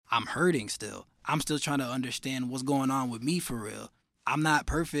I'm hurting still. I'm still trying to understand what's going on with me for real. I'm not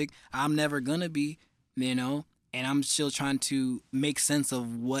perfect. I'm never gonna be, you know, and I'm still trying to make sense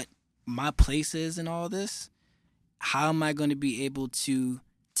of what my place is in all this. How am I going to be able to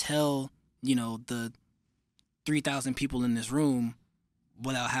tell, the 3,000 people in this room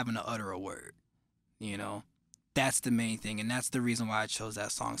without having to utter a word, you know? That's the main thing, and that's the reason why I chose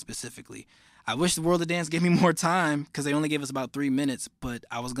that song specifically. I wish the World of Dance gave me more time because they only gave us about 3 minutes, but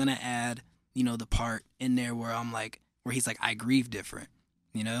I was going to add, the part in there where where he's like, I grieve different.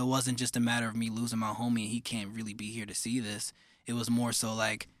 It wasn't just a matter of me losing my homie and he can't really be here to see this. It was more so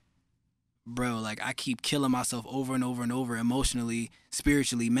like, bro, like I keep killing myself over and over and over emotionally,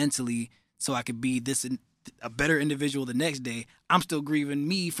 spiritually, mentally, so I could be a better individual the next day. I'm still grieving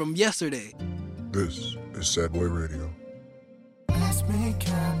me from yesterday. This is Sad Boy Radio.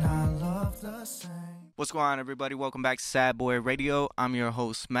 What's going on, everybody? Welcome back to Sad Boy Radio. I'm your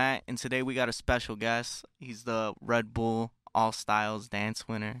host, Matt, and today we got a special guest. He's the Red Bull All Styles dance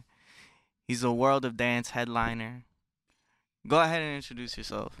winner. He's a World of Dance headliner. Go ahead and introduce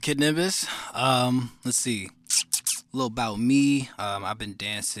yourself. Kid Nimbus. Let's see. A little about me. I've been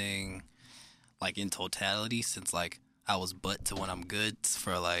dancing like in totality since like I was butt to when I'm good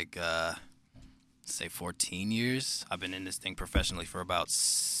for like say 14 years. I've been in this thing professionally for about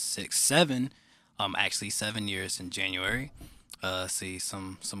 7 years in January. See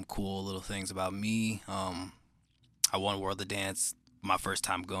some cool little things about me. I won World of Dance my first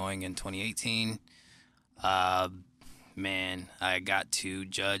time going in 2018. Man, I got to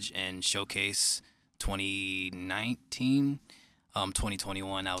judge and showcase 2019.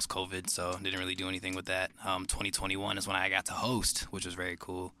 2021, that was COVID, so didn't really do anything with that. 2021 is when I got to host, which was very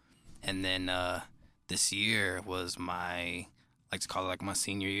cool. And then this year was I like to call it like my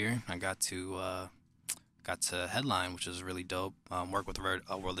senior year. I got to headline, which was really dope. Work with Red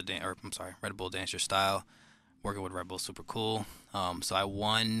Bull Dance Your Style. Working with Red Bull, super cool. So I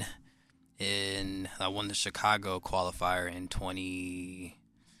won the Chicago qualifier in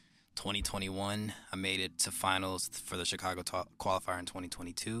 2021. I made it to finals for the Chicago qualifier in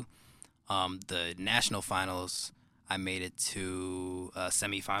 2022. The national finals, I made it to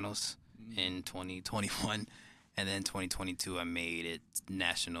semifinals in 2021. And then 2022, I made it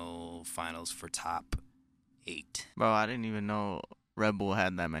national finals for top 8. Bro, I didn't even know Red Bull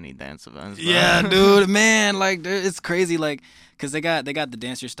had that many dance events, bro. Yeah, dude, man, like it's crazy, like, cause they got the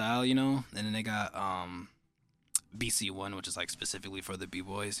Dance Your Style, and then they got BC1, which is like specifically for the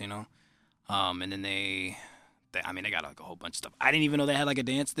b-boys, and then they got like a whole bunch of stuff. I didn't even know they had like a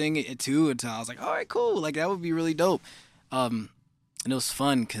dance thing too until I was like, all right, cool, like that would be really dope. And it was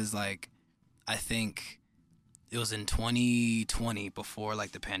fun cause like I think it was in 2020 before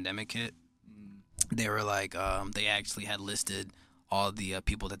like the pandemic hit. They were like they actually had listed all the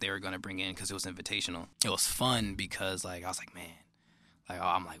people that they were going to bring in because it was invitational. It was fun because, like, I was like, man, like,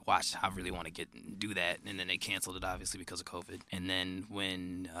 I'm like, watch, I really want to do that. And then they canceled it, obviously, because of COVID. And then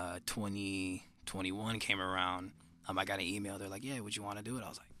when 2021 came around, I got an email. They're like, yeah, would you want to do it? I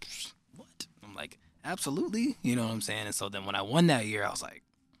was like, what? I'm like, absolutely. You know what I'm saying? And so then when I won that year, I was like,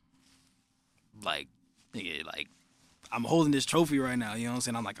 nigga, like, I'm holding this trophy right now. You know what I'm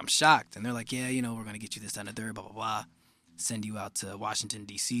saying? I'm like, I'm shocked. And they're like, yeah, we're going to get you this, that, and the third, blah, blah, blah. Send you out to Washington,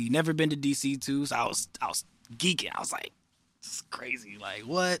 D.C. Never been to D.C. too, so I was geeking. I was like, this is crazy. Like,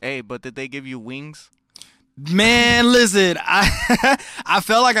 what? Hey, but did they give you wings? Man, listen, I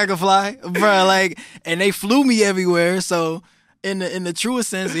felt like I could fly, bro. Like, and they flew me everywhere. So, in the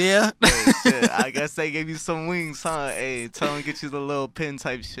truest sense, yeah. Hey, shit, I guess they gave you some wings, huh? Hey, tell them to get you the little pin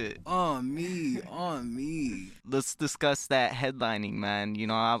type shit. On me. Let's discuss that headlining, man.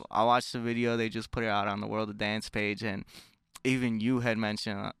 I watched the video. They just put it out on the World of Dance page, and even you had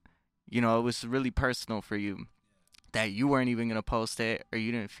mentioned, it was really personal for you that you weren't even going to post it or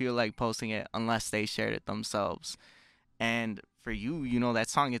you didn't feel like posting it unless they shared it themselves. And for you, that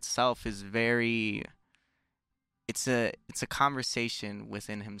song itself is it's a conversation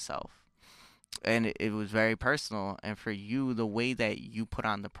within himself. And it was very personal. And for you, the way that you put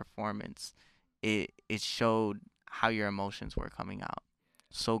on the performance, it showed how your emotions were coming out.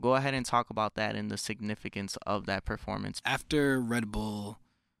 So go ahead and talk about that and the significance of that performance. After Red Bull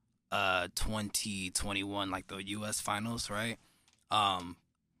 2021, like the U.S. finals, right?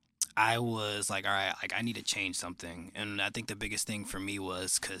 I was like, all right, like I need to change something. And I think the biggest thing for me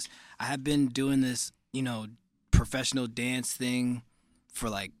was because I had been doing this, professional dance thing for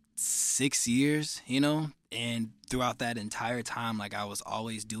like 6 years, and throughout that entire time, like I was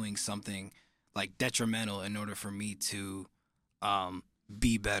always doing something like detrimental in order for me to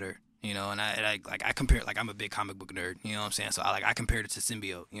be better, you know, and I compare it, like, I'm a big comic book nerd, you know what I'm saying? So I compared it to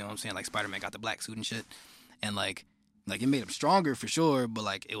Symbiote, you know what I'm saying? Like, Spider-Man got the black suit and shit, and like it made him stronger for sure, but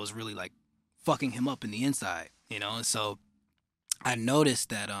like it was really like fucking him up in the inside, you know? And so I noticed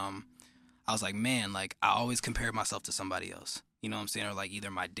that I was like, man, like I always compared myself to somebody else, you know what I'm saying? Or like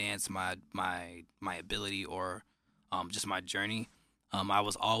either my dance, my ability, or just my journey. I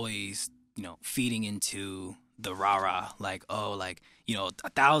was always, you know, feeding into the rah-rah, like, oh, like, you know,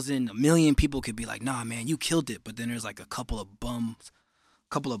 1,000, 1,000,000 people could be like, nah, man, you killed it. But then there's like a couple of bums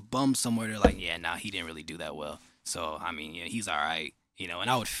somewhere. They're like, yeah, nah, he didn't really do that well. So, I mean, yeah, he's all right, you know, and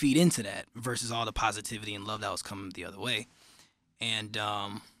I would feed into that versus all the positivity and love that was coming the other way. And,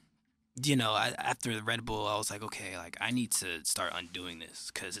 you know, after the Red Bull, I was like, okay, like I need to start undoing this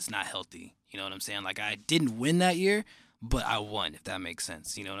because it's not healthy. You know what I'm saying? Like I didn't win that year, but I won, if that makes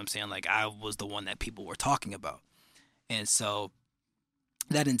sense. You know what I'm saying? Like I was the one that people were talking about. And so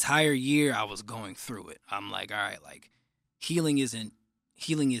that entire year I was going through it. I'm like, all right, like healing isn't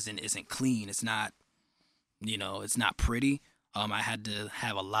clean. It's not, you know, it's not pretty. I had to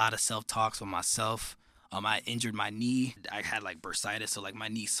have a lot of self-talks with myself. I injured my knee. I had like bursitis, so like my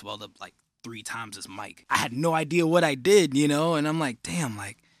knee swelled up like 3 times as Mike. I had no idea what I did, you know, and I'm like, damn,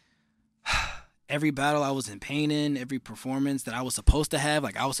 like every battle I was in pain in, every performance that I was supposed to have,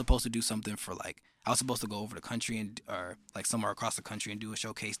 like I was supposed to do something for like, I was supposed to go over the country and or like somewhere across the country and do a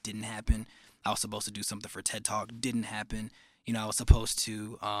showcase, didn't happen. I was supposed to do something for TED Talk, didn't happen. You know, I was supposed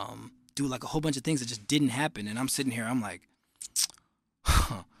to do like a whole bunch of things that just didn't happen, and I'm sitting here, I'm like,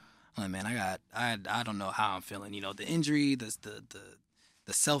 oh man, I don't know how I'm feeling. You know, the injury, the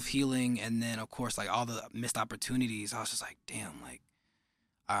self healing, and then of course like all the missed opportunities. I was just like, damn, like,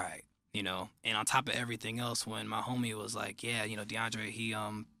 all right, you know. And on top of everything else, when my homie was like, yeah, you know, DeAndre,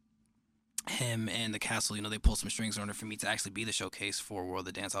 him and the Castle, you know, they pulled some strings in order for me to actually be the showcase for World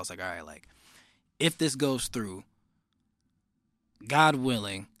of Dance. I was like, all right, like, if this goes through, God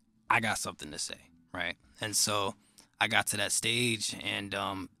willing, I got something to say, right? And so I got to that stage, and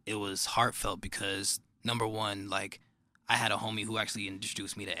it was heartfelt because, number one, like, I had a homie who actually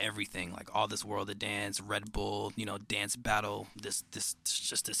introduced me to everything, like all this World of Dance, Red Bull, you know, dance battle, this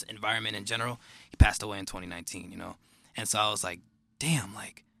environment in general. He passed away in 2019, you know? And so I was like, damn,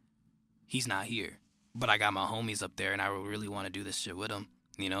 like, he's not here. But I got my homies up there, and I really want to do this shit with them,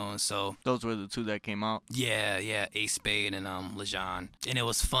 you know? And so Those were the 2 that came out. yeah, Ace Spade and Lejean. And it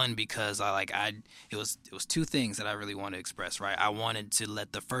was fun because it was 2 things that I really wanted to express, right? I wanted to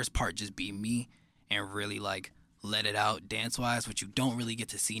let the first part just be me and really like let it out dance wise, which you don't really get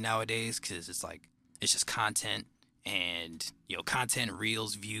to see nowadays because it's like it's just content and, you know, content,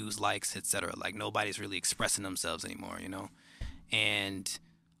 reels, views, likes, etc. Like nobody's really expressing themselves anymore, you know? And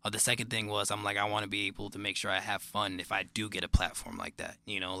the second thing was I'm like, I want to be able to make sure I have fun if I do get a platform like that,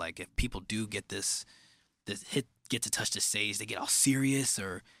 you know, like if people do get get to touch the stage, they get all serious,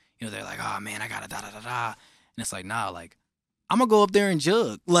 or, you know, they're like, oh man, I gotta da-da-da-da. And it's like, nah, like I'm gonna go up there and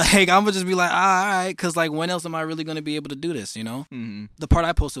jug. Like I'm gonna just be like, all right, cause like when else am I really gonna be able to do this, you know? Mm-hmm. The part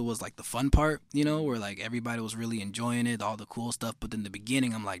I posted was like the fun part, you know, where like everybody was really enjoying it, all the cool stuff. But then the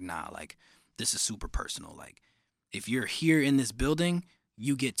beginning, I'm like, nah, like this is super personal. Like if you're here in this building,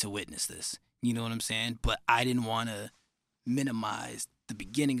 you get to witness this. You know what I'm saying? But I didn't want to minimize the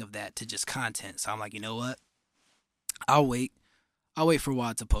beginning of that to just content. So I'm like, you know what? I'll wait for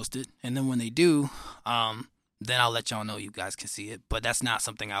WOD to post it. And then when they do, then I'll let y'all know you guys can see it. But that's not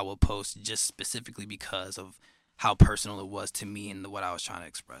something I will post just specifically because of how personal it was to me and what I was trying to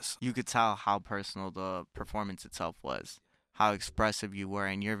express. You could tell how personal the performance itself was, how expressive you were,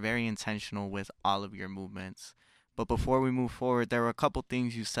 and you're very intentional with all of your movements. But before we move forward, there were a couple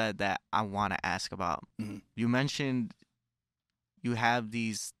things you said that I want to ask about. Mm-hmm. You mentioned you have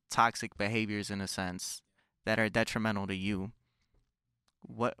these toxic behaviors, in a sense, that are detrimental to you.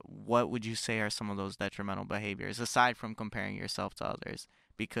 What would you say are some of those detrimental behaviors, aside from comparing yourself to others?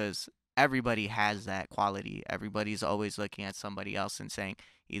 Because everybody has that quality. Everybody's always looking at somebody else and saying,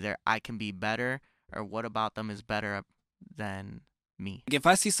 either I can be better, or what about them is better than me. If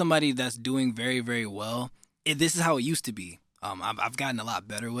I see somebody that's doing very, very well, this is how it used to be. I've gotten a lot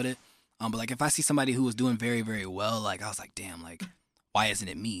better with it. But like if I see somebody who was doing very, very well, like I was like, damn, like why isn't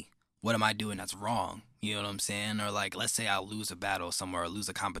it me? What am I doing that's wrong? You know what I'm saying? Or like, let's say I lose a battle somewhere or lose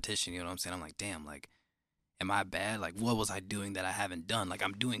a competition. You know what I'm saying? I'm like, damn, like, am I bad? Like, what was I doing that I haven't done? Like,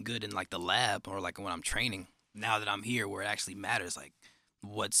 I'm doing good in like the lab or like when I'm training. Now that I'm here, where it actually matters, like,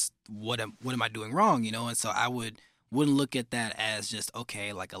 what am I doing wrong? You know? And so I wouldn't look at that as just,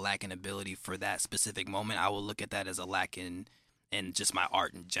 okay, like a lack in ability for that specific moment. I will look at that as a lack in just my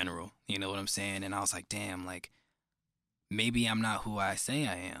art in general. You know what I'm saying? And I was like, damn, like maybe I'm not who I say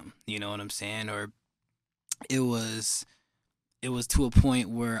I am. You know what I'm saying? Or it was to a point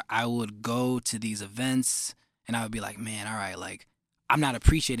where I would go to these events and I would be like, man, all right, like I'm not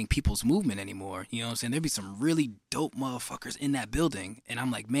appreciating people's movement anymore. You know what I'm saying? There'd be some really dope motherfuckers in that building. And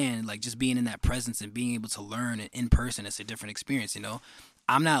I'm like, man, like just being in that presence and being able to learn in person, it's a different experience, you know?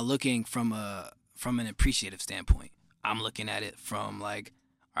 I'm not looking from an appreciative standpoint. I'm looking at it from like,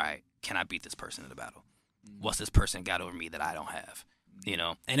 all right, can I beat this person in a battle? What's this person got over me that I don't have? You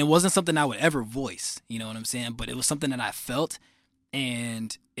know? And it wasn't something I would ever voice, you know what I'm saying? But it was something that I felt,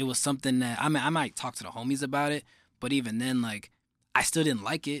 and it was something that, I mean, I might talk to the homies about it, but even then, like, I still didn't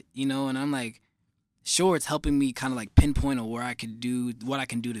like it, you know? And I'm like, sure, it's helping me kind of like pinpoint on where I could do, what I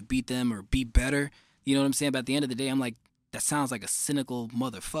can do to beat them or be better, you know what I'm saying? But at the end of the day, I'm like, that sounds like a cynical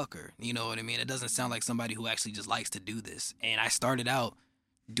motherfucker, you know what I mean? It doesn't sound like somebody who actually just likes to do this. And I started out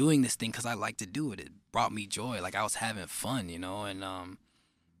doing this thing because I like to do it. It brought me joy. Like I was having fun, you know, and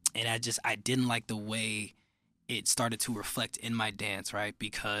I didn't like the way it started to reflect in my dance, right?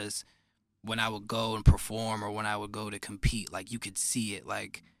 Because when I would go and perform or when I would go to compete, like you could see it,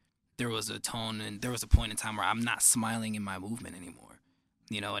 like there was a tone and there was a point in time where I'm not smiling in my movement anymore,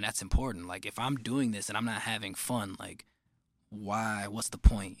 you know, and that's important. Like if I'm doing this and I'm not having fun, like why, what's the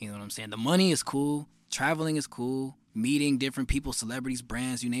point? You know what I'm saying? The money is cool. Traveling is cool. Meeting different people, celebrities,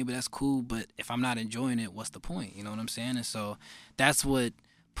 brands, you name it, that's cool. But if I'm not enjoying it, what's the point? You know what I'm saying? And so that's what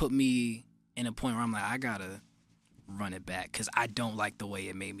put me in a point where I'm like, I gotta run it back because I don't like the way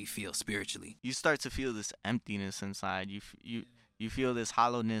it made me feel spiritually. You start to feel this emptiness inside. You feel this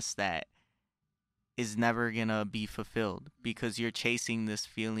hollowness that is never gonna be fulfilled because you're chasing this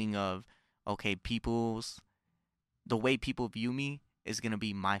feeling of, okay, the way people view me is gonna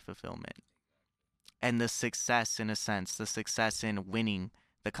be my fulfillment. And the success, in a sense, the success in winning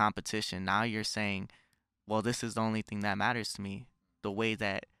the competition. Now you're saying, well, this is the only thing that matters to me, the way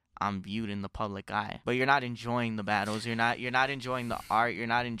that I'm viewed in the public eye. But you're not enjoying the battles. You're not enjoying the art. You're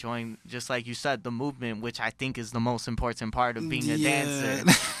not enjoying, just like you said, the movement, which I think is the most important part of being a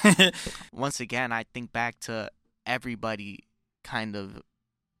dancer. Once again, I think back to everybody kind of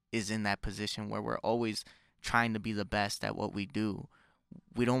is in that position where we're always trying to be the best at what we do.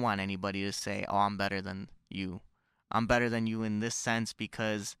 We don't want anybody to say, oh, I'm better than you. I'm better than you in this sense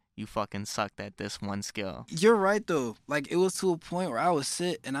because you fucking sucked at this one skill. You're right, though. Like, it was to a point where I would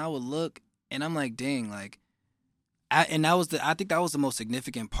sit and I would look, and I'm like, dang, like, I think that was the most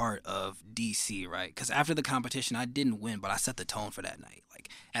significant part of DC, right? Because after the competition, I didn't win, but I set the tone for that night. Like,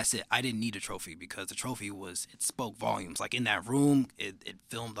 that's it. I didn't need a trophy because the trophy it spoke volumes. Like, in that room, it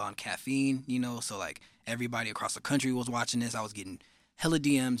filmed on caffeine, you know? So, like, everybody across the country was watching this. I was getting hella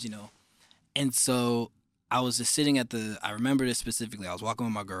DMs, you know. And so I was just sitting I remember this specifically. I was walking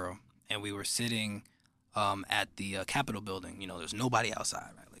with my girl, and we were sitting at the Capitol building. You know, there's nobody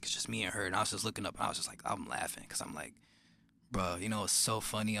outside, right? Like, it's just me and her. And I was just looking up, and I was just like, I'm laughing because I'm like, bro, you know, it's so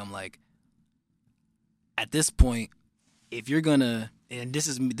funny. I'm like, at this point, if you're gonna, and this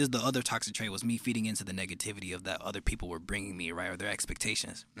is the other toxic trait, was me feeding into the negativity of that other people were bringing me, right, or their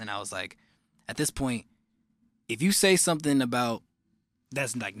expectations. And I was like, at this point, if you say something about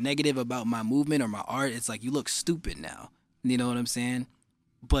that's like negative about my movement or my art, it's like you look stupid now. You know what I'm saying?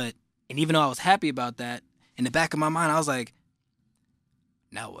 And even though I was happy about that, in the back of my mind, I was like,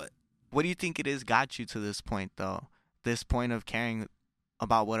 now what? What do you think it is got you to this point, though? This point of caring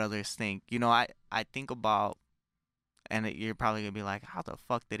about what others think. You know, I think about, and you're probably going to be like, how the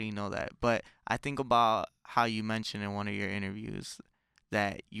fuck did he know that? But I think about how you mentioned in one of your interviews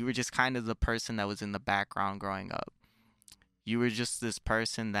that you were just kind of the person that was in the background growing up. You were just this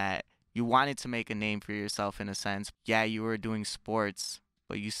person that you wanted to make a name for yourself in a sense. Yeah, you were doing sports,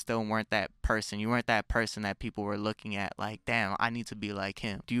 but you still weren't that person. You weren't that person that people were looking at like, damn, I need to be like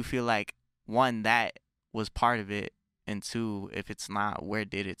him. Do you feel like, one, that was part of it, and two, if it's not, where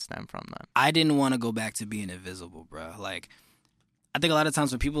did it stem from then? I didn't want to go back to being invisible, bro. Like, I think a lot of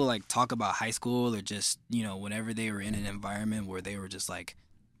times when people like talk about high school or just, you know, whenever they were in an environment where they were just like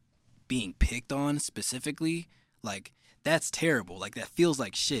being picked on specifically, like, that's terrible. Like, that feels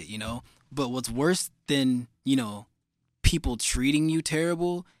like shit, you know? But what's worse than, you know, people treating you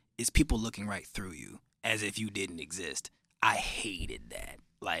terrible is people looking right through you as if you didn't exist. I hated that.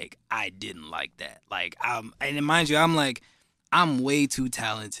 Like, I didn't like that. Like, and mind you, I'm way too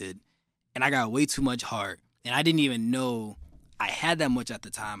talented and I got way too much heart. And I didn't even know I had that much at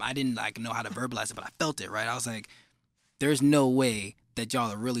the time. I didn't like know how to verbalize it, but I felt it, right? I was like, there's no way that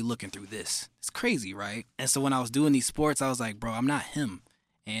y'all are really looking through this. It's crazy, right? And so when I was doing these sports, I was like, bro, I'm not him.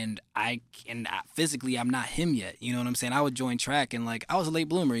 And physically, I'm not him yet. You know what I'm saying? I would join track and like, I was a late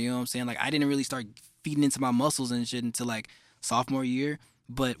bloomer, you know what I'm saying? Like, I didn't really start feeding into my muscles and shit until like sophomore year.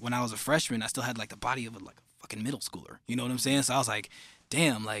 But when I was a freshman, I still had like the body of a fucking middle schooler. You know what I'm saying? So I was like,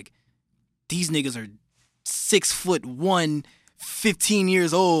 damn, like these niggas are 6'1", 15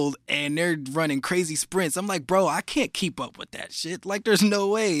 years old, and they're running crazy sprints. I'm like, bro, I can't keep up with that shit. Like, there's no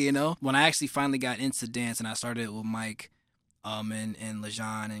way, you know? When I actually finally got into dance and I started with Mike, and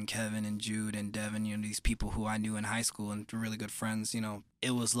LeJean and Kevin and Jude and Devin, you know, these people who I knew in high school and were really good friends, you know,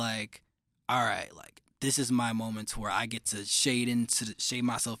 it was like, all right, like, this is my moment to where I get to shade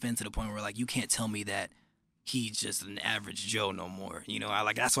myself into the point where, like, you can't tell me that he's just an average Joe no more. You know,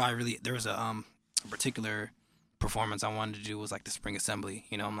 that's why there was a particular performance I wanted to do was like the spring assembly,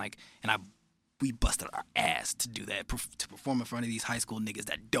 you know. I'm like, and we busted our ass to do that, to perform in front of these high school niggas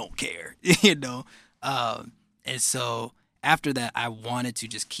that don't care, you know. And so after that, I wanted to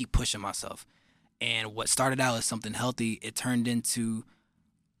just keep pushing myself. And what started out as something healthy, it turned into,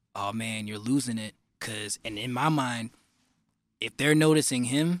 oh man, you're losing it. And in my mind, if they're noticing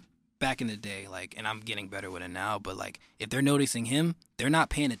him back in the day, like, and I'm getting better with it now, but like, if they're noticing him, they're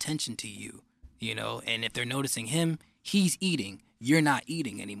not paying attention to you. You know, and if they're noticing him, he's eating. You're not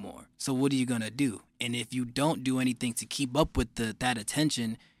eating anymore. So what are you going to do? And if you don't do anything to keep up with that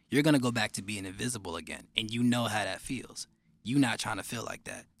attention, you're going to go back to being invisible again. And you know how that feels. You're not trying to feel like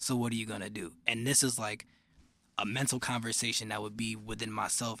that. So what are you going to do? And this is like a mental conversation that would be within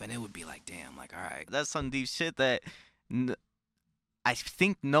myself. And it would be like, damn, like, all right. That's some deep shit that I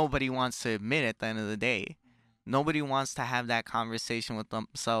think nobody wants to admit at the end of the day. Nobody wants to have that conversation with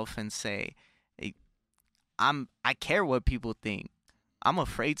themselves and say, I care what people think. I'm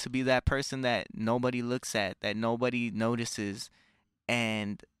afraid to be that person that nobody looks at, that nobody notices.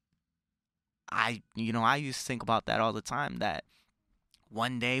 And I used to think about that all the time, that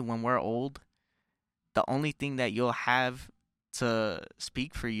one day when we're old, the only thing that you'll have to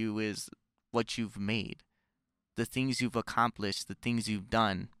speak for you is what you've made, the things you've accomplished, the things you've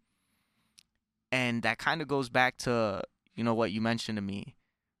done. And that kind of goes back to, you know, what you mentioned to me.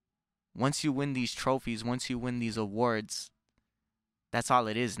 Once you win these trophies, once you win these awards, that's all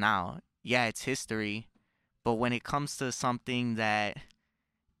it is now. Yeah, it's history. But when it comes to something that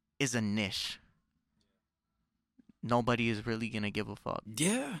is a niche, nobody is really going to give a fuck.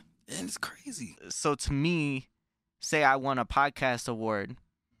 Yeah, and it's crazy. So to me, say I won a podcast award,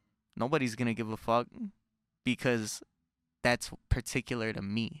 nobody's going to give a fuck because that's particular to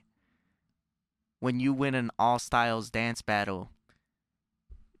me. When you win an all-styles dance battle,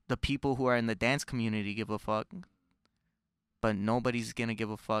 the people who are in the dance community give a fuck, but nobody's gonna give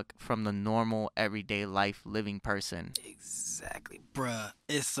a fuck from the normal, everyday life living person. Exactly. Bruh,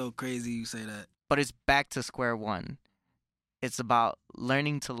 it's so crazy you say that. But it's back to square one. It's about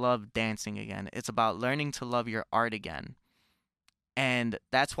learning to love dancing again. It's about learning to love your art again. And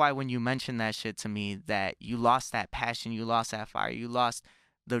that's why when you mentioned that shit to me, that you lost that passion, you lost that fire, you lost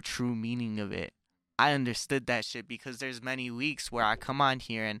the true meaning of it, I understood that shit, because there's many weeks where I come on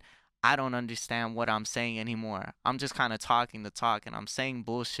here and I don't understand what I'm saying anymore. I'm just kind of talking the talk, and I'm saying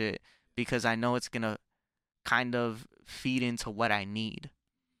bullshit because I know it's going to kind of feed into what I need.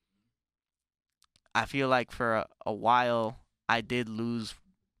 I feel like for a while I did lose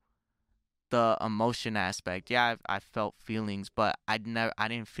the emotion aspect. Yeah, I felt feelings, but I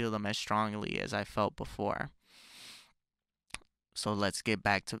didn't feel them as strongly as I felt before. So let's get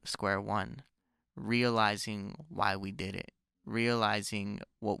back to square one. Realizing why we did it, realizing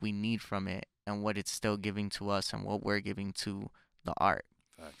what we need from it and what it's still giving to us and what we're giving to the art.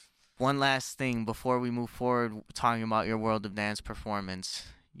 Facts. One last thing before we move forward, talking about your World of Dance performance.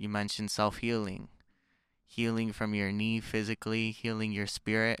 You mentioned self-healing, healing from your knee physically, healing your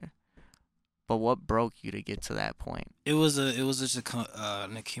spirit. But what broke you to get to that point? It was just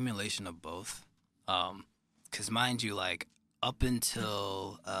an accumulation of both. 'Cause mind you, like, up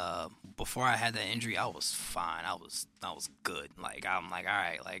until before I had that injury, I was fine. I was good. Like, I'm like, all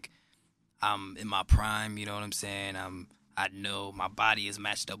right, like, I'm in my prime. You know what I'm saying? I know my body is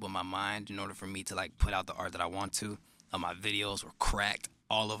matched up with my mind in order for me to like put out the art that I want to. My videos were cracked,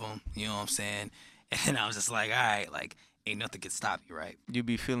 all of them. You know what I'm saying? And I was just like, all right, like, ain't nothing can stop you, right? You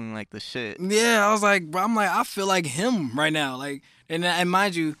be feeling like the shit. Yeah, I was like, bro, I feel like him right now. Like, and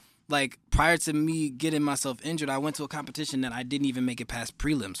mind you, like, prior to me getting myself injured, I went to a competition that I didn't even make it past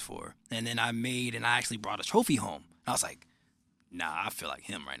prelims for. And then I actually brought a trophy home. I was like, nah, I feel like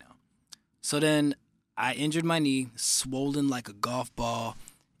him right now. So then I injured my knee, swollen like a golf ball.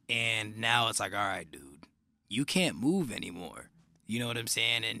 And now it's like, all right, dude, you can't move anymore. You know what I'm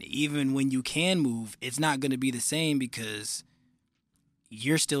saying? And even when you can move, it's not going to be the same because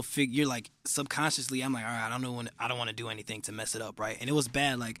you're still you're like subconsciously, I'm like, all right, I don't want to do anything to mess it up, right? And it was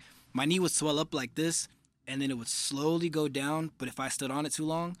bad. Like, my knee would swell up like this, and then it would slowly go down. But if I stood on it too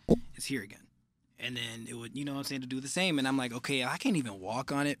long, it's here again. And then it would, you know what I'm saying, to do the same. And I'm like, okay, I can't even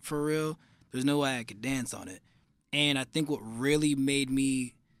walk on it for real. There's no way I could dance on it. And I think what really made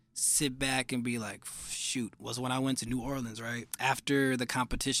me sit back and be like, shoot, was when I went to New Orleans, right? After the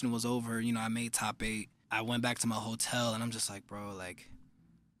competition was over, you know, I made top 8. I went back to my hotel, and I'm just like, bro, like,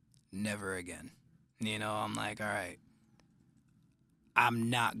 never again. You know, I'm like, all right, I'm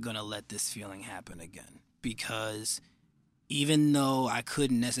not going to let this feeling happen again. Because even though I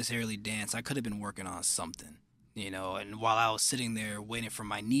couldn't necessarily dance, I could have been working on something, you know. And while I was sitting there waiting for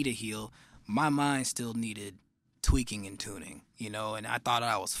my knee to heal, my mind still needed tweaking and tuning, you know. And I thought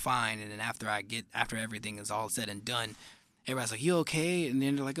I was fine. And then after everything is all said and done, everybody's like, you okay? And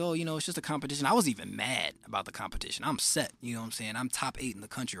then they're like, oh, you know, it's just a competition. I was even mad about the competition. I'm set, you know what I'm saying? I'm top 8 in the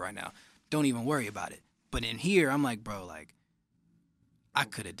country right now. Don't even worry about it. But in here, I'm like, bro, like, I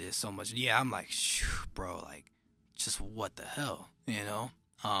could have did so much. Yeah, I'm like, bro, like, just what the hell, you know?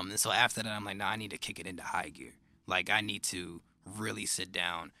 And so after that, I'm like, nah, I need to kick it into high gear. Like, I need to really sit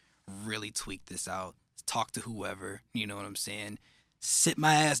down, really tweak this out, talk to whoever, you know what I'm saying? Sit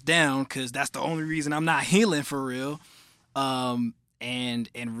my ass down, because that's the only reason I'm not healing for real. And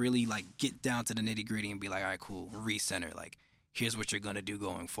really, like, get down to the nitty gritty and be like, all right, cool, recenter. Like, here's what you're going to do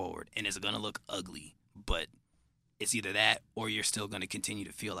going forward. And it's going to look ugly, but it's either that or you're still going to continue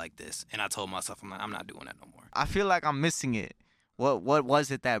to feel like this. And I told myself, I'm like, I'm not doing that no more. I feel like I'm missing it. What was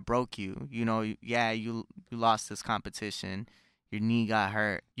it that broke you? You know, yeah, you lost this competition. Your knee got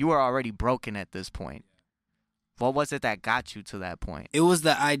hurt. You were already broken at this point. What was it that got you to that point? It was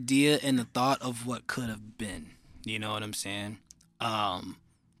the idea and the thought of what could have been. You know what I'm saying?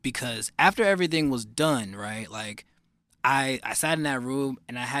 Because after everything was done, right, like, I sat in that room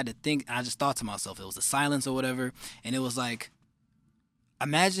and I had to think. I just thought to myself, it was the silence or whatever. And it was like,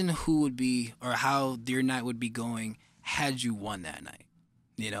 imagine who would be or how your night would be going had you won that night,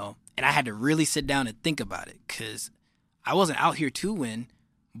 you know? And I had to really sit down and think about it, because I wasn't out here to win.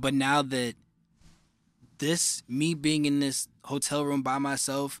 But now that me being in this hotel room by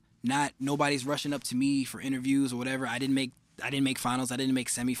myself, nobody's rushing up to me for interviews or whatever. I didn't make finals. I didn't make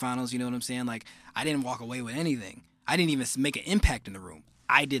semifinals. You know what I'm saying? Like, I didn't walk away with anything. I didn't even make an impact in the room.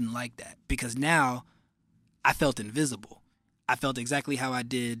 I didn't like that, because now I felt invisible. I felt exactly how I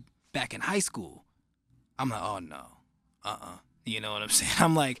did back in high school. I'm like, oh no, you know what I'm saying?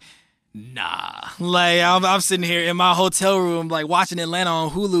 I'm like, nah. Like, I'm sitting here in my hotel room, like, watching Atlanta on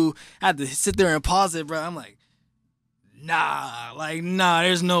Hulu. I had to sit there and pause it, bro. I'm like, nah,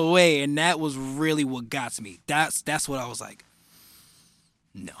 there's no way. And that was really what got to me. That's what I was like,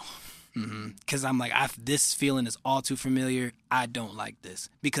 no. Because I'm like, this feeling is all too familiar. I don't like this.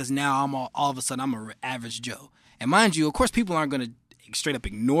 Because now I'm all of a sudden, I'm an average Joe. And mind you, of course, people aren't going to straight up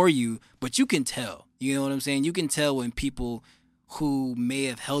ignore you, but you can tell. You know what I'm saying? You can tell when people who may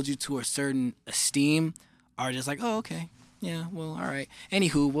have held you to a certain esteem are just like, oh, okay. Yeah, well, all right.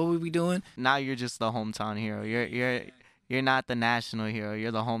 Anywho, what were we doing? Now you're just the hometown hero. You're not the national hero.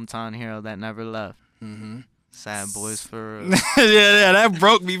 You're the hometown hero that never left. Sad boys for real. yeah, that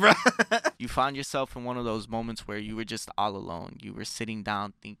broke me, bro. You found yourself in one of those moments where you were just all alone. You were sitting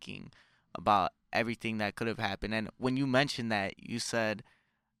down thinking about everything that could have happened. And when you mentioned that, you said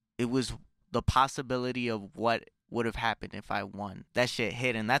it was the possibility of what would have happened if I won. That shit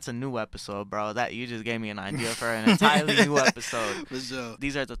hit, and that's a new episode, bro. That you just gave me an idea for an entirely new episode. For sure.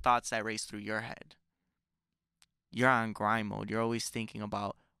 These are the thoughts that race through your head. You're on grind mode. You're always thinking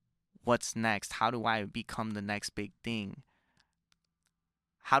about what's next. How do I become the next big thing?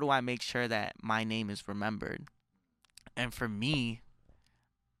 How do I make sure that my name is remembered? And for me,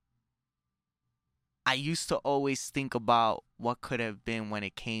 I used to always think about what could have been when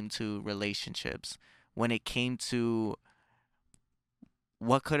it came to relationships, when it came to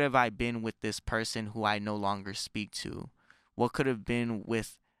what could have I been with this person who I no longer speak to? What could have been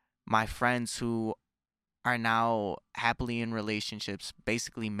with my friends who are now happily in relationships,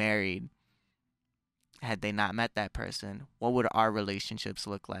 basically married? Had they not met that person, what would our relationships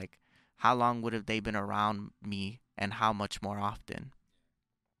look like? How long would have they been around me, and how much more often?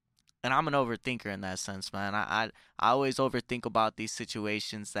 And I'm an overthinker in that sense, man. I always overthink about these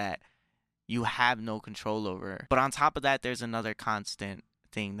situations that you have no control over. But on top of that, there's another constant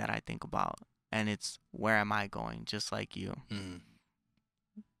thing that I think about, and it's, where am I going? Just like you.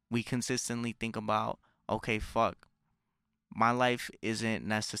 We consistently think about, okay, fuck, my life isn't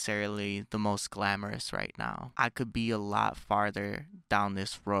necessarily the most glamorous right now. I could be a lot farther down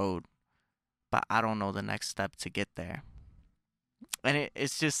this road, but I don't know the next step to get there. And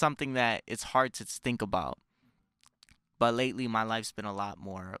it's just something that it's hard to think about, But lately, my life's been a lot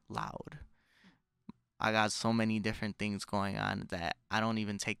more loud. I got so many different things going on that I don't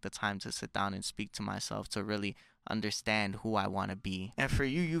even take the time to sit down and speak to myself to really understand who I want to be. And for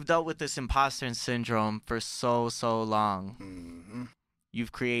you, you've dealt with this imposter syndrome for so long. Mm-hmm.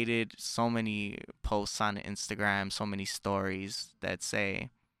 You've created so many posts on Instagram, so many stories that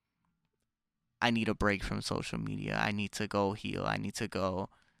say, I need a break from social media. I need to go heal. I need to go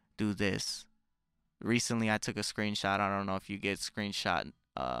do this. Recently, I took a screenshot. I don't know if you get screenshot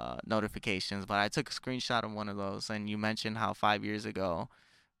notifications, but I took a screenshot of one of those, and you mentioned how 5 years ago,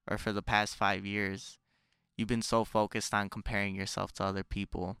 or for the past 5 years, you've been so focused on comparing yourself to other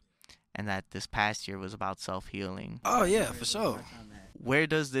people, and that this past year was about self-healing. Oh, yeah, for sure. Where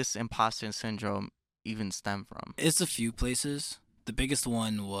does this imposter syndrome even stem from? It's a few places. The biggest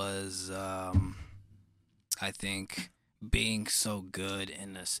one was, I think, being so good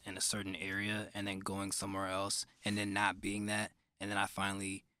in a certain area and then going somewhere else and then not being that, and then I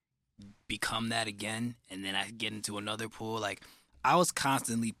finally become that again, and then I get into another pool. Like, I was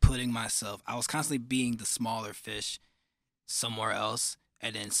constantly being the smaller fish somewhere else,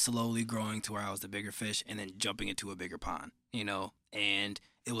 and then slowly growing to where I was the bigger fish, and then jumping into a bigger pond, you know? And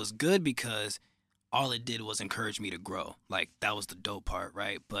it was good because all it did was encourage me to grow. Like, that was the dope part,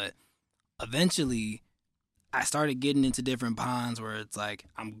 right? But eventually, I started getting into different ponds where it's like,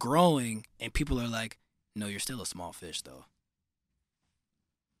 I'm growing, and people are like, no, you're still a small fish, though.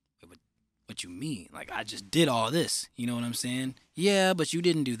 What you mean? Like, I just did all this. You know what I'm saying? Yeah, but you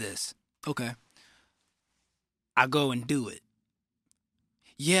didn't do this. Okay. I go and do it.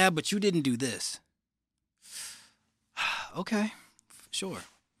 Yeah, but you didn't do this. Okay, sure.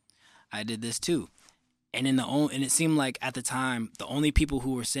 I did this too. And it seemed like at the time, the only people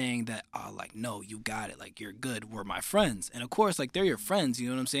who were saying that, oh, like, no, you got it, like, you're good, were my friends. And of course, like, they're your friends, you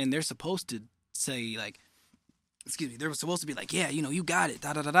know what I'm saying? They're supposed to say, like, they're supposed to be like, yeah, you know, you got it,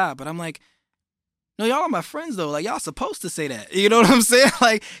 da-da-da-da. But I'm like, no, y'all are my friends, though. Like, y'all supposed to say that. You know what I'm saying?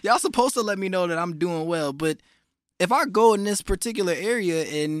 Like, y'all supposed to let me know that I'm doing well. But if I go in this particular area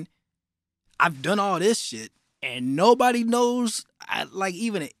and I've done all this shit and nobody knows, like,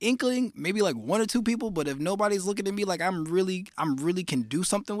 even an inkling, maybe like one or two people, but if nobody's looking at me like I'm really can do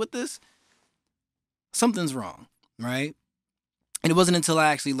something with this, something's wrong, right? And it wasn't until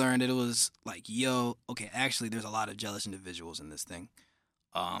I actually learned that it was like, yo, okay, actually, there's a lot of jealous individuals in this thing.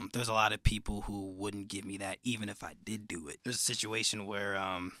 There's a lot of people who wouldn't give me that even if I did do it. There's a situation where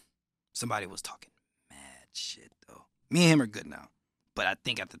somebody was talking mad shit, though. Me and him are good now. But I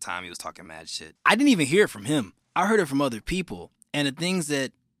think at the time he was talking mad shit. I didn't even hear it from him. I heard it from other people. And the things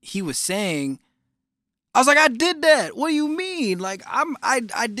that he was saying, I was like, I did that. What do you mean? Like,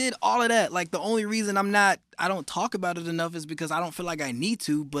 I did all of that. Like, the only reason I don't talk about it enough is because I don't feel like I need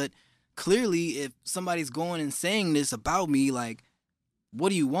to. But clearly, if somebody's going and saying this about me, like, what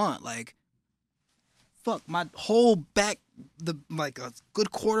do you want? Like, fuck, my whole back, like a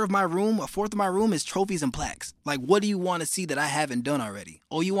good quarter of my room, a fourth of my room is trophies and plaques. Like, what do you want to see that I haven't done already?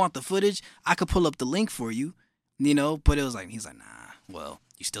 Oh, you want the footage? I could pull up the link for you, you know? But it was like, he's like, nah, well,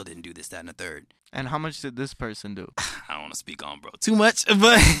 you still didn't do this, that, and the third. And how much did this person do? I don't want to speak on, bro, too much,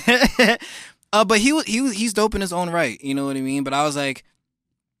 but but he's dope in his own right, you know what I mean? But I was like,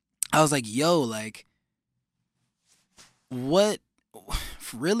 yo, like, what?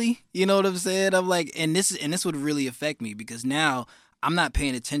 Really? You know what I'm saying? I'm like, and this would really affect me because now I'm not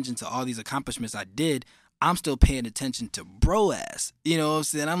paying attention to all these accomplishments I did. I'm still paying attention to bro ass. You know what I'm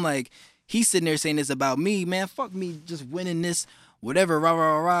saying? I'm like, he's sitting there saying this about me, man. Fuck me, just winning this, whatever,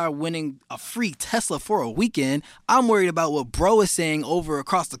 winning a free Tesla for a weekend. I'm worried about what bro is saying over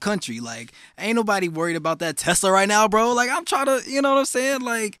across the country. Like, ain't nobody worried about that Tesla right now, bro. Like, I'm trying to, you know what I'm saying?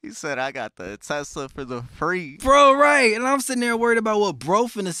 Like, He said, I got the Tesla for the free. bro, right. And I'm sitting there worried about what bro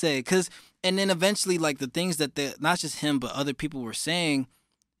finna say. And then eventually, like, the things that not just him, but other people were saying,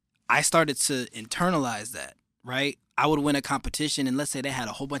 I started to internalize that, right? I would win a competition, and let's say they had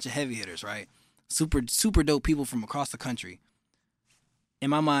a whole bunch of heavy hitters, right? Super, super dope people from across the country. In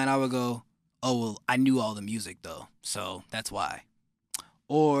my mind, I would go, oh, well, I knew all the music, though, so that's why.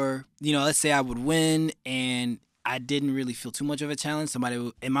 Or, you know, let's say I would win, and I didn't really feel too much of a challenge.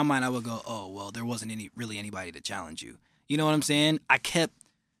 In my mind, I would go, oh, well, there wasn't really anybody to challenge you. You know what I'm saying? I kept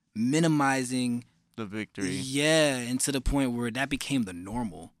minimizing The victory. Yeah, and to the point where that became the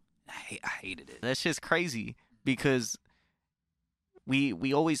normal. I hated it. That's just crazy because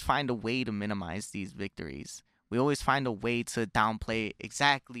we always find a way to minimize these victories. We always find a way to downplay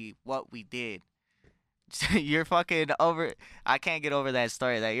exactly what we did. You're fucking over. I can't get over that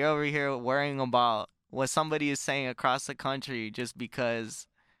story that you're over here worrying about what somebody is saying across the country just because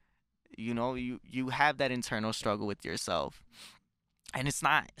you have that internal struggle with yourself. And it's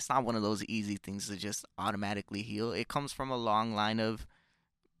not one of those easy things to just automatically heal. It comes from a long line of,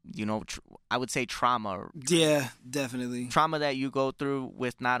 I would say trauma. Yeah, definitely. Trauma that you go through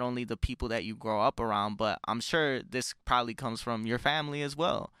with not only the people that you grow up around, but I'm sure this probably comes from your family as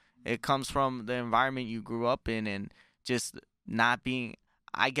well. It comes from the environment you grew up in, and just not being,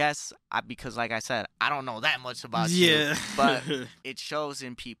 I guess, because like I said, I don't know that much about you, but it shows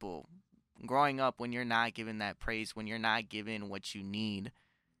in people. Growing up, when you're not given that praise, when you're not given what you need,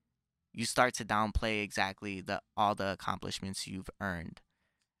 you start to downplay exactly all the accomplishments you've earned.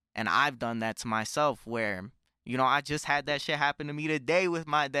 And I've done that to myself where, I just had that shit happen to me today with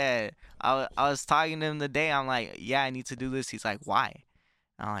my dad. I was talking to him today. I'm like, yeah, I need to do this. He's like, why?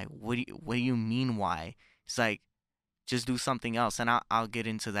 And I'm like, what do you mean why? He's like, just do something else. And I'll get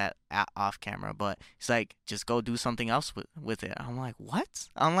into that off camera. But he's like, just go do something else with it. I'm like, what?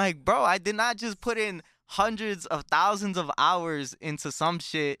 I'm like, bro, I did not just put in hundreds of thousands of hours into some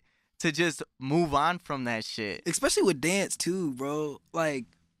shit to just move on from that shit. Especially with dance too, bro. Like,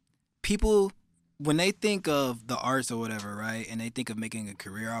 people, when they think of the arts or whatever, right, and they think of making a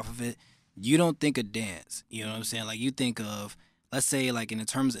career off of it, you don't think of dance. You know what I'm saying? Like, you think of, let's say, like in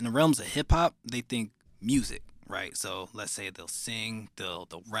the realms of hip hop, they think music. Right, so let's say they'll sing, they'll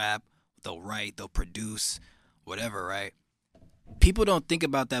rap, they'll write, they'll produce, whatever, right? People don't think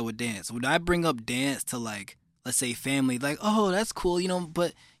about that with dance. When I bring up dance to, like, let's say family, like, oh, that's cool,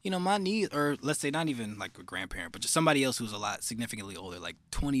 but, my niece, or let's say not even like a grandparent, but just somebody else who's a lot significantly older, like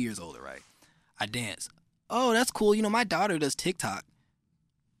 20 years older, right? I dance. Oh, that's cool, my daughter does TikTok.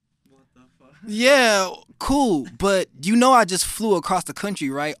 What the fuck? Yeah, cool, but I just flew across the country,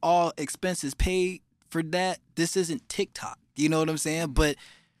 right? All expenses paid. For that, this isn't TikTok. You know what I'm saying? But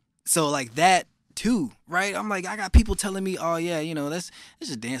so like that too, right? I'm like, I got people telling me, oh yeah, that's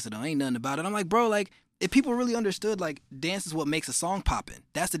just dancing though. Ain't nothing about it. I'm like, bro, like if people really understood, like dance is what makes a song poppin'.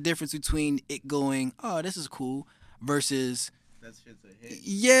 That's the difference between it going, oh, this is cool, versus that shit's a hit.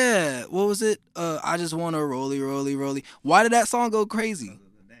 Yeah, what was it? I just want to rolly, rolly, rolly. Why did that song go crazy? Because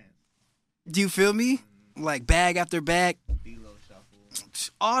of the dance. Do you feel me? Like bag after bag.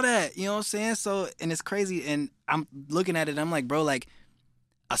 Shuffle. All that, you know what I'm saying? So, and it's crazy, and I'm looking at it, I'm like, bro, like,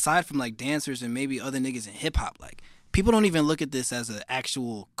 aside from, like, dancers and maybe other niggas in hip-hop, like, people don't even look at this as an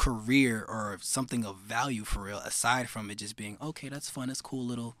actual career or something of value for real, aside from it just being, okay, that's fun, it's cool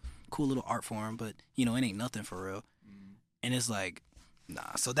little art form, but, it ain't nothing for real. And it's like,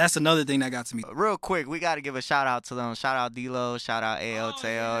 nah, so that's another thing that got to me. Real quick, we got to give a shout-out to them. Shout out D-Lo, shout out Ayo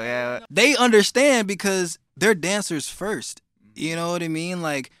Teo, yeah. They understand because they're dancers first. You know what I mean?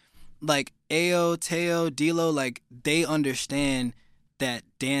 Like Ayo, Teo, D-Lo, like they understand that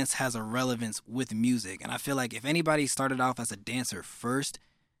dance has a relevance with music. And I feel like if anybody started off as a dancer first,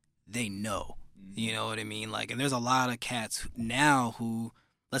 they know. You know what I mean? Like, and there's a lot of cats now who,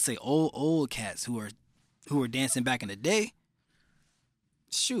 let's say old cats who were dancing back in the day.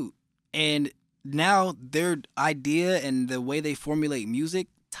 Shoot. And now their idea and the way they formulate music,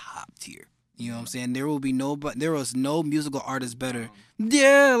 top tier. You know what I'm saying? There was no musical artist better.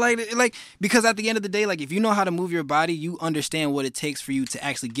 Yeah, like because at the end of the day, like if you know how to move your body, you understand what it takes for you to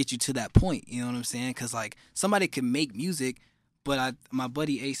actually get you to that point. You know what I'm saying? Because like somebody can make music, but my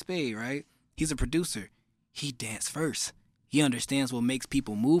buddy A Spade, right? He's a producer. He danced first. He understands what makes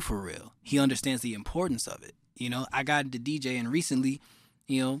people move for real. He understands the importance of it. I got into DJing recently.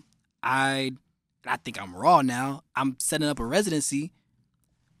 I think I'm raw now. I'm setting up a residency.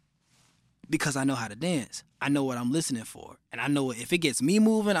 Because I know how to dance. I know what I'm listening for. And I know if it gets me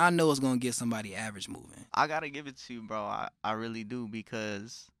moving, I know it's going to get somebody average moving. I got to give it to you, bro. I really do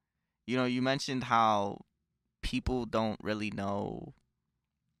because, you mentioned how people don't really know,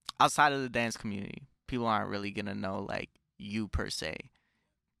 outside of the dance community, people aren't really going to know, like, you per se.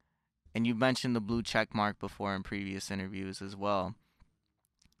 And you mentioned the blue check mark before in previous interviews as well.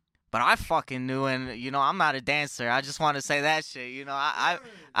 But I fucking knew, and I'm not a dancer. I just want to say that shit.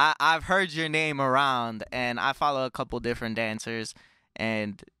 I've heard your name around, and I follow a couple different dancers,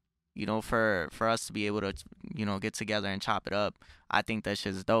 and for us to be able to get together and chop it up, I think that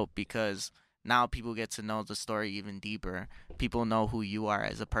shit's dope because now people get to know the story even deeper. People know who you are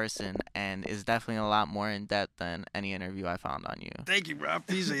as a person, and it's definitely a lot more in depth than any interview I found on you. Thank you, bro. I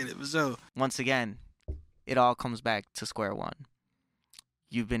appreciate it for sure. Once again, it all comes back to square one.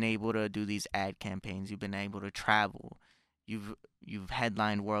 You've been able to do these ad campaigns. You've been able to travel. You've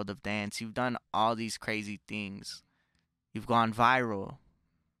headlined World of Dance. You've done all these crazy things. You've gone viral.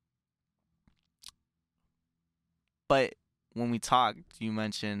 But when we talked, you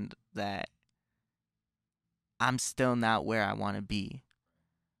mentioned that I'm still not where I want to be.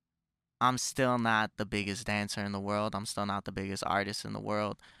 I'm still not the biggest dancer in the world. I'm still not the biggest artist in the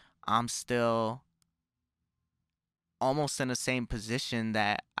world. I'm still almost in the same position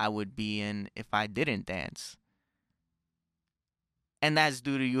that I would be in if I didn't dance. And that's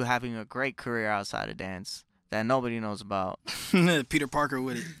due to you having a great career outside of dance that nobody knows about. Peter Parker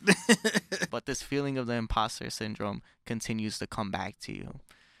with it. But this feeling of the imposter syndrome continues to come back to you.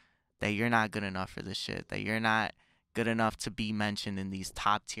 That you're not good enough for this shit. That you're not good enough to be mentioned in these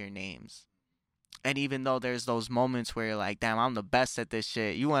top tier names. And even though there's those moments where you're like, damn, I'm the best at this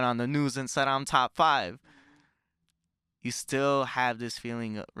shit. You went on the news and said I'm top 5. You still have this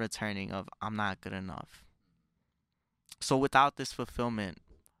feeling returning of I'm not good enough. So without this fulfillment,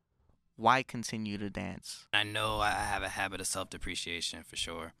 why continue to dance? I know I have a habit of self-depreciation for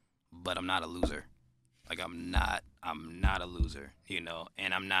sure, but I'm not a loser. Like I'm not a loser, you know,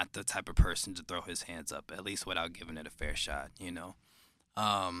 and I'm not the type of person to throw his hands up, at least without giving it a fair shot, you know.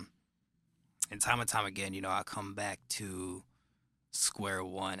 And time again, you know, I come back to square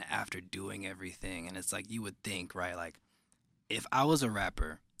one after doing everything, and it's like you would think, right, like if I was a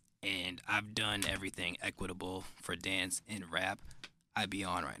rapper and I've done everything equitable for dance and rap, I'd be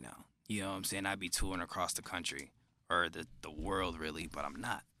on right now. You know what I'm saying? I'd be touring across the country or the world really, but I'm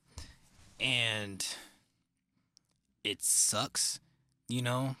not. And it sucks, you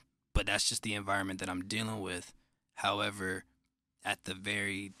know, but that's just the environment that I'm dealing with. However, at the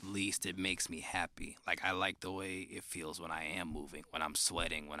very least, it makes me happy. Like, I like the way it feels when I am moving, when I'm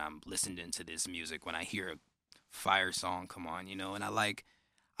sweating, when I'm listening to this music, when I hear a fire song come on, you know, and I like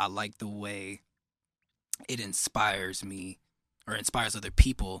the way it inspires me or inspires other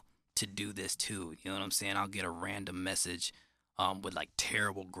people to do this too. You know what I'm saying? I'll get a random message with like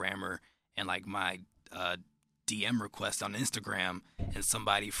terrible grammar and like my DM request on Instagram, and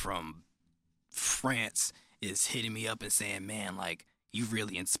somebody from France is hitting me up and saying, man, like, you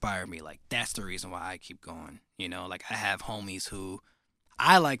really inspire me. Like, that's the reason why I keep going. You know, like, I have homies who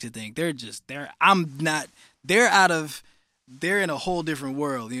I like to think they're in a whole different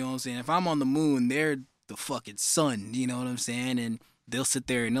world. You know what I'm saying? If I'm on the moon, they're the fucking sun. You know what I'm saying? And they'll sit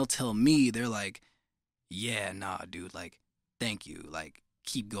there and they'll tell me, they're like, yeah, nah, dude, like, thank you. Like,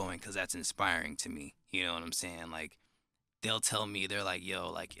 keep going, because that's inspiring to me. You know what I'm saying? Like, they'll tell me, they're like, yo,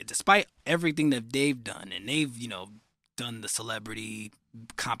 like, despite everything that they've done, and they've, you know, done the celebrity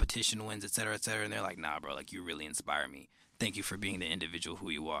competition wins, et cetera, and they're like, nah, bro, like, you really inspire me. Thank you for being the individual who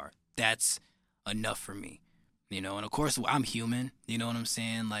you are. That's enough for me, you know? And, of course, I'm human, you know what I'm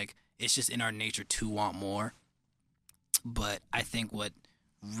saying? Like, it's just in our nature to want more. But I think what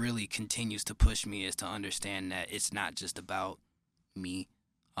really continues to push me is to understand that it's not just about me.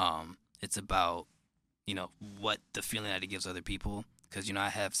 It's about, you know, what the feeling that it gives other people. Because, you know, I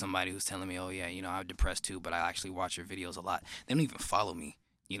have somebody who's telling me, oh, yeah, you know, I'm depressed too, but I actually watch your videos a lot. They don't even follow me.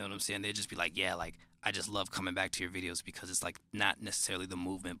 You know what I'm saying? They'd just be like, yeah, like, I just love coming back to your videos, because it's, like, not necessarily the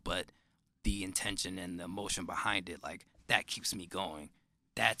movement, but the intention and the emotion behind it. Like, that keeps me going.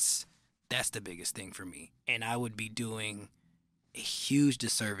 That's the biggest thing for me. And I would be doing a huge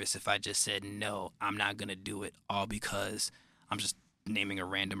disservice if I just said, no, I'm not going to do it, all because I'm just naming a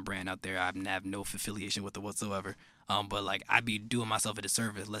random brand out there. I have no affiliation with it whatsoever. But like, I'd be doing myself a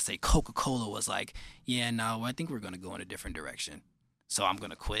disservice. Let's say Coca-Cola was like, yeah, no, I think we're going to go in a different direction, so I'm going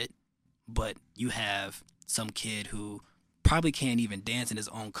to quit. But you have some kid who probably can't even dance in his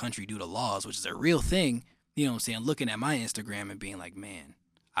own country due to laws, which is a real thing. You know what I'm saying? Looking at my Instagram and being like, man,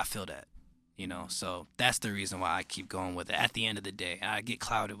 I feel that. You know, so that's the reason why I keep going with it. At the end of the day, I get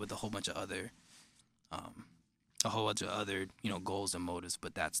clouded with a whole bunch of other, you know, goals and motives,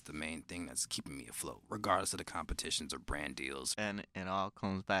 but that's the main thing that's keeping me afloat, regardless of the competitions or brand deals. And it all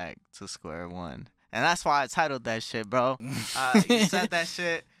comes back to square one. And that's why I titled that shit, bro. You said that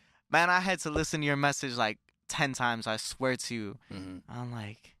shit. Man, I had to listen to your message like 10 times, I swear to you. Mm-hmm. I'm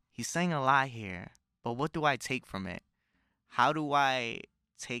like, he's saying a lot here, but what do I take from it? How do I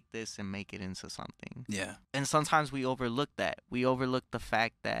take this and make it into something? Yeah. And sometimes we overlook that. We overlook the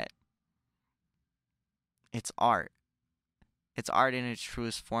fact that it's art. It's art in its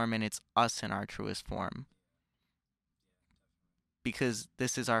truest form, and it's us in our truest form. Because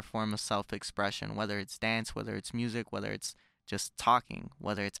this is our form of self-expression, whether it's dance, whether it's music, whether it's just talking,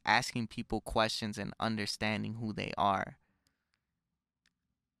 whether it's asking people questions and understanding who they are.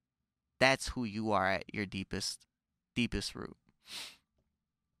 That's who you are at your deepest root.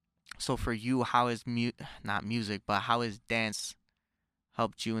 So for you, how is not music, but how has dance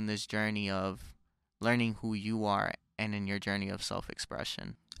helped you in this journey of learning who you are and in your journey of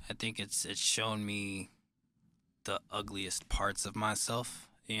self-expression? I think it's shown me the ugliest parts of myself,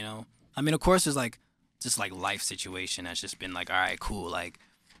 you know? I mean, of course, there's like, just like life situation that's just been like, all right, cool. Like,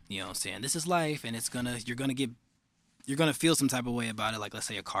 You know what I'm saying? This is life, and you're gonna feel some type of way about it. Like, let's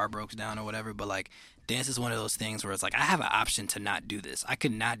say a car breaks down or whatever. But like, dance is one of those things where it's like I have an option to not do this. I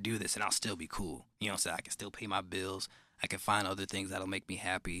could not do this, and I'll still be cool. You know what I'm saying? I can still pay my bills. I can find other things that'll make me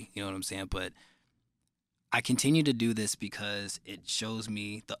happy. You know what I'm saying? But I continue to do this because it shows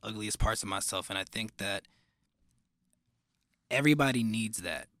me the ugliest parts of myself, and I think that everybody needs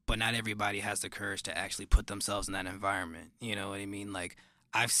that, but not everybody has the courage to actually put themselves in that environment. You know what I mean? Like,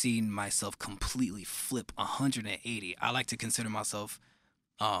 I've seen myself completely flip 180. I like to consider myself,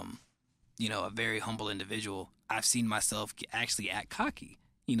 a very humble individual. I've seen myself actually act cocky.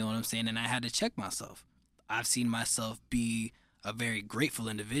 You know what I'm saying? And I had to check myself. I've seen myself be a very grateful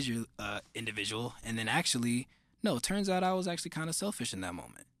individual, and then actually, no, it turns out I was actually kind of selfish in that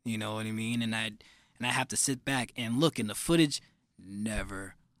moment. You know what I mean? And I have to sit back and look, and the footage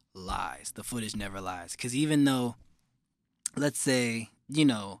never lies. The footage never lies. Because even though, let's say,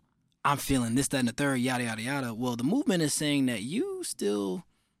 I'm feeling this, that, and the third, yada, yada, yada, well, the movement is saying that you still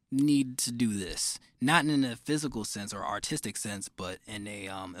need to do this. Not in a physical sense or artistic sense, but in a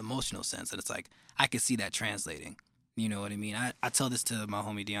emotional sense. And it's like, I could see that translating. You know what I mean? I tell this to my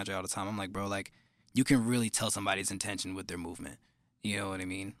homie DeAndre all the time. I'm like, bro, like, you can really tell somebody's intention with their movement. You know what I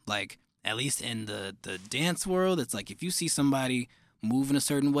mean? Like, at least in the dance world, it's like if you see somebody moving a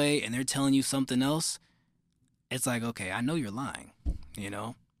certain way and they're telling you something else, it's like, okay, I know you're lying.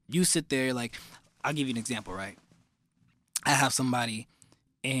 You sit there, like, I'll give you an example, right? I have somebody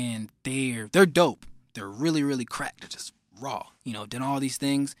and they're dope. They're really, really cracked. They're just raw, done all these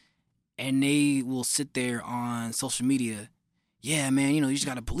things. And they will sit there on social media. Yeah, man, you just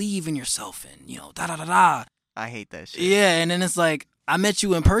got to believe in yourself and, da-da-da-da. I hate that shit. Yeah, and then it's like, I met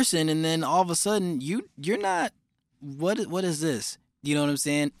you in person, and then all of a sudden, you're not, what is this? You know what I'm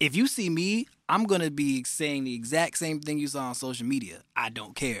saying? If you see me, I'm going to be saying the exact same thing you saw on social media. I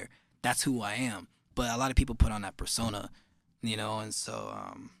don't care. That's who I am. But a lot of people put on that persona, and so,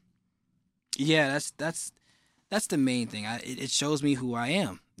 yeah, that's the main thing. It shows me who I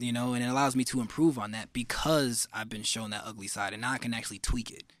am, and it allows me to improve on that because I've been shown that ugly side, and now I can actually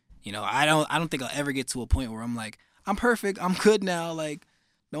tweak it. I don't think I'll ever get to a point where I'm like, I'm perfect, I'm good now, like,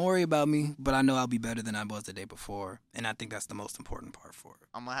 don't worry about me, but I know I'll be better than I was the day before, and I think that's the most important part for it.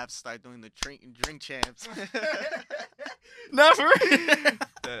 I'm gonna have to start doing the drink champs. Never.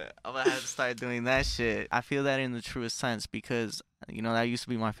 I'm gonna have to start doing that shit. I feel that in the truest sense because, that used to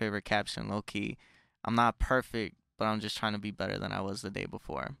be my favorite caption, low key. I'm not perfect, but I'm just trying to be better than I was the day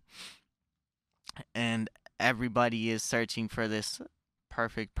before. And everybody is searching for this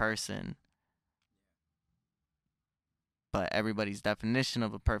perfect person. But everybody's definition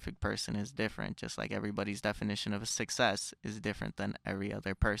of a perfect person is different, just like everybody's definition of a success is different than every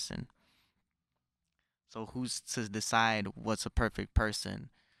other person. So who's to decide what's a perfect person?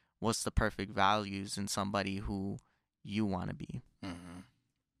 What's the perfect values in somebody who you want to be? Mm-hmm.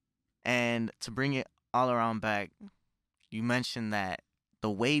 And to bring it all around back, you mentioned that the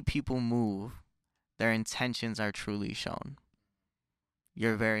way people move, their intentions are truly shown.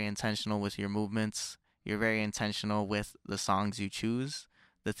 You're very intentional with your movements. You're very intentional with the songs you choose,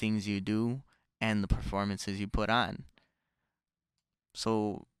 the things you do, and the performances you put on.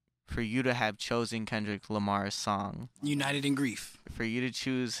 So for you to have chosen Kendrick Lamar's song, United in Grief. For you to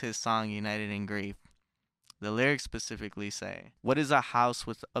choose his song, United in Grief, the lyrics specifically say, what is a house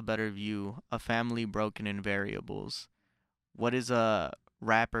with a better view, a family broken in variables? What is a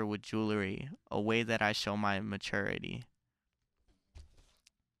rapper with jewelry, a way that I show my maturity?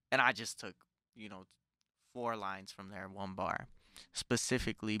 And I just took, 4 lines from there, 1 bar,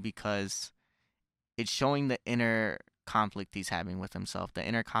 specifically because it's showing the inner conflict he's having with himself, the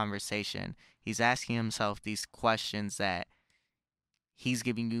inner conversation. He's asking himself these questions that he's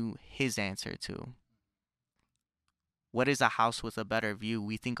giving you his answer to. What is a house with a better view?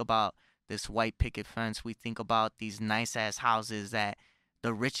 We think about this white picket fence. We think about these nice-ass houses that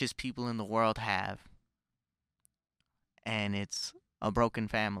the richest people in the world have. And it's a broken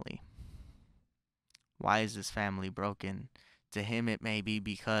family. Why is this family broken? To him, it may be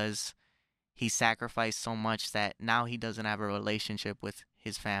because he sacrificed so much that now he doesn't have a relationship with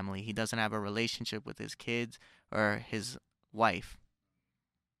his family. He doesn't have a relationship with his kids or his wife.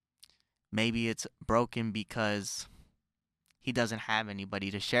 Maybe it's broken because he doesn't have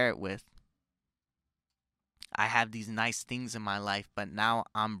anybody to share it with. I have these nice things in my life, but now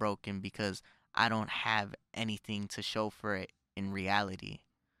I'm broken because I don't have anything to show for it in reality.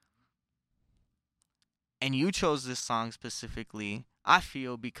 And you chose this song specifically, I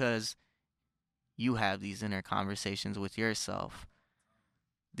feel, because you have these inner conversations with yourself.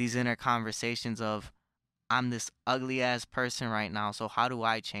 These inner conversations of, I'm this ugly ass person right now, so how do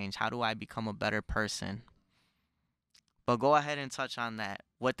I change? How do I become a better person? But go ahead and touch on that.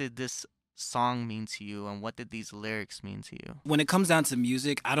 What did this song mean to you, and what did these lyrics mean to you? When it comes down to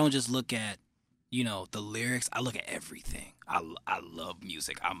music, I don't just look at, the lyrics. I look at everything. I love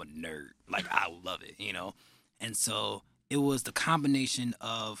music. I'm a nerd. Like, I love it, And so it was the combination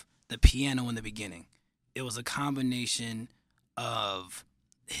of the piano in the beginning. It was a combination of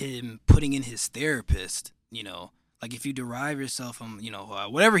him putting in his therapist, like if you derive yourself from,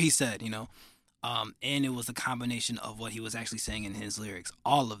 whatever he said, and it was a combination of what he was actually saying in his lyrics,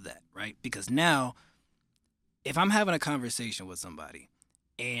 all of that, right? Because now, if I'm having a conversation with somebody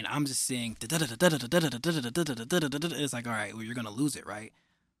and I'm just saying, it's like, all right, well, you're going to lose it, right?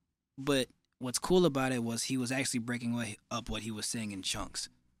 But what's cool about it was he was actually breaking up what he was saying in chunks.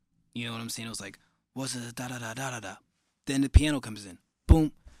 You know what I'm saying? It was like, what's this, da-da-da-da-da-da. Then the piano comes in.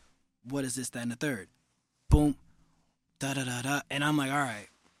 Boom. What is this, that, and the third? Boom. Da-da-da-da. And I'm like, all right.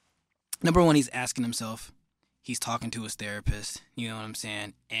 Number one, he's asking himself. He's talking to his therapist. You know what I'm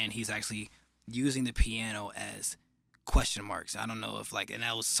saying? And he's actually using the piano as question marks. I don't know if and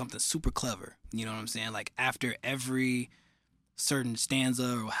that was something super clever. You know what I'm saying? Like after every certain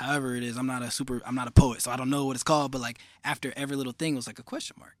stanza or however it is, I'm not a poet, so I don't know what it's called, but like after every little thing was like a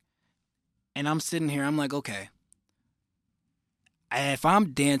question mark. And I'm sitting here, I'm like, okay, if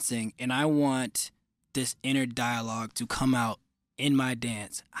I'm dancing and I want this inner dialogue to come out in my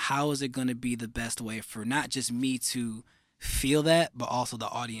dance, how is it going to be the best way for not just me to feel that, but also the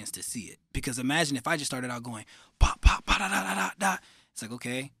audience to see it? Because imagine if I just started out going, pop, pop, da, da, da, da, da. It's like,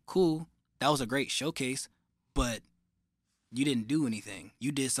 okay, cool. That was a great showcase, but you didn't do anything.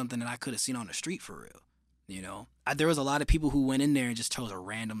 You did something that I could have seen on the street for real. There was a lot of people who went in there and just chose a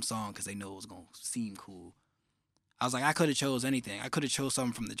random song because they knew it was going to seem cool. I was like, I could have chose anything. I could have chose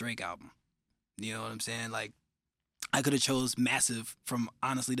something from the Drake album. You know what I'm saying? Like, I could have chose Massive from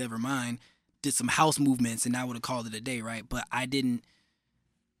Honestly Nevermind, did some house movements, and I would have called it a day, right? But I didn't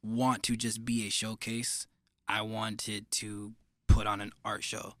want to just be a showcase. I wanted to put on an art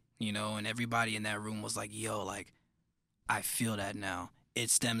show, and everybody in that room was like, yo, like, I feel that now. It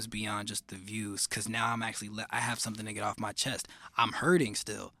stems beyond just the views, because now I have something to get off my chest. I'm hurting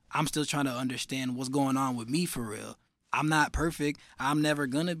still. I'm still trying to understand what's going on with me for real. I'm not perfect. I'm never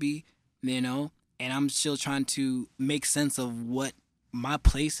going to be, and I'm still trying to make sense of what my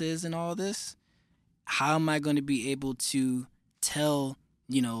place is in all this. How am I going to be able to tell,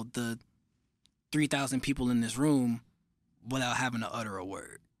 the 3,000 people in this room without having to utter a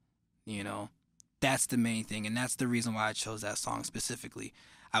word, That's the main thing, and that's the reason why I chose that song specifically.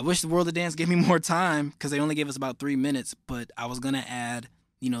 I wish the World of Dance gave me more time because they only gave us about 3 minutes, but I was going to add,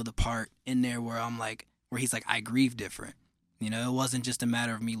 the part in there where he's like, I grieve different. It wasn't just a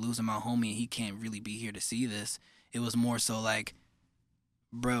matter of me losing my homie and he can't really be here to see this. It was more so like,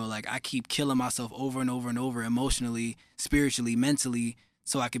 bro, like I keep killing myself over and over and over emotionally, spiritually, mentally,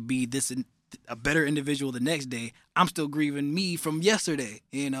 so I could be a better individual the next day. I'm still grieving me from yesterday,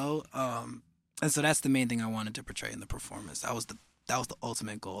 And so that's the main thing I wanted to portray in the performance. That was the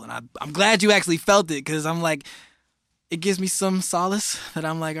ultimate goal. And I'm glad you actually felt it, because I'm like, it gives me some solace that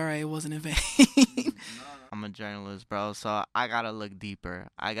I'm like, all right, it wasn't in vain. I'm a journalist, bro, so I gotta look deeper.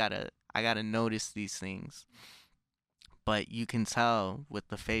 I gotta notice these things. But you can tell with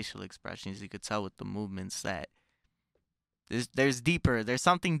the facial expressions, you could tell with the movements that there's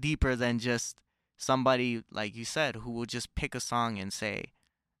something deeper than just somebody, like you said, who will just pick a song and say,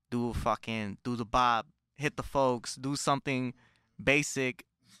 do the bob, hit the folks, do something basic,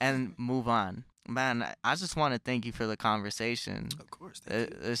 and move on. Man, I just want to thank you for the conversation. Of course.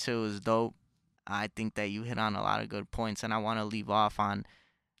 Thank you. This shit was dope. I think that you hit on a lot of good points, and I want to leave off on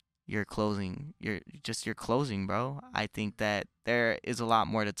your closing, your closing, bro. I think that there is a lot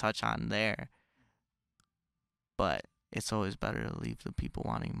more to touch on there, but it's always better to leave the people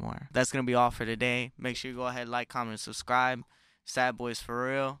wanting more. That's going to be all for today. Make sure you go ahead, like, comment, and subscribe. Sad Boys for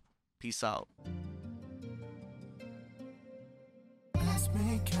real. Peace out.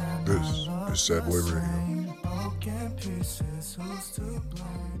 This is Sad Boy Radio.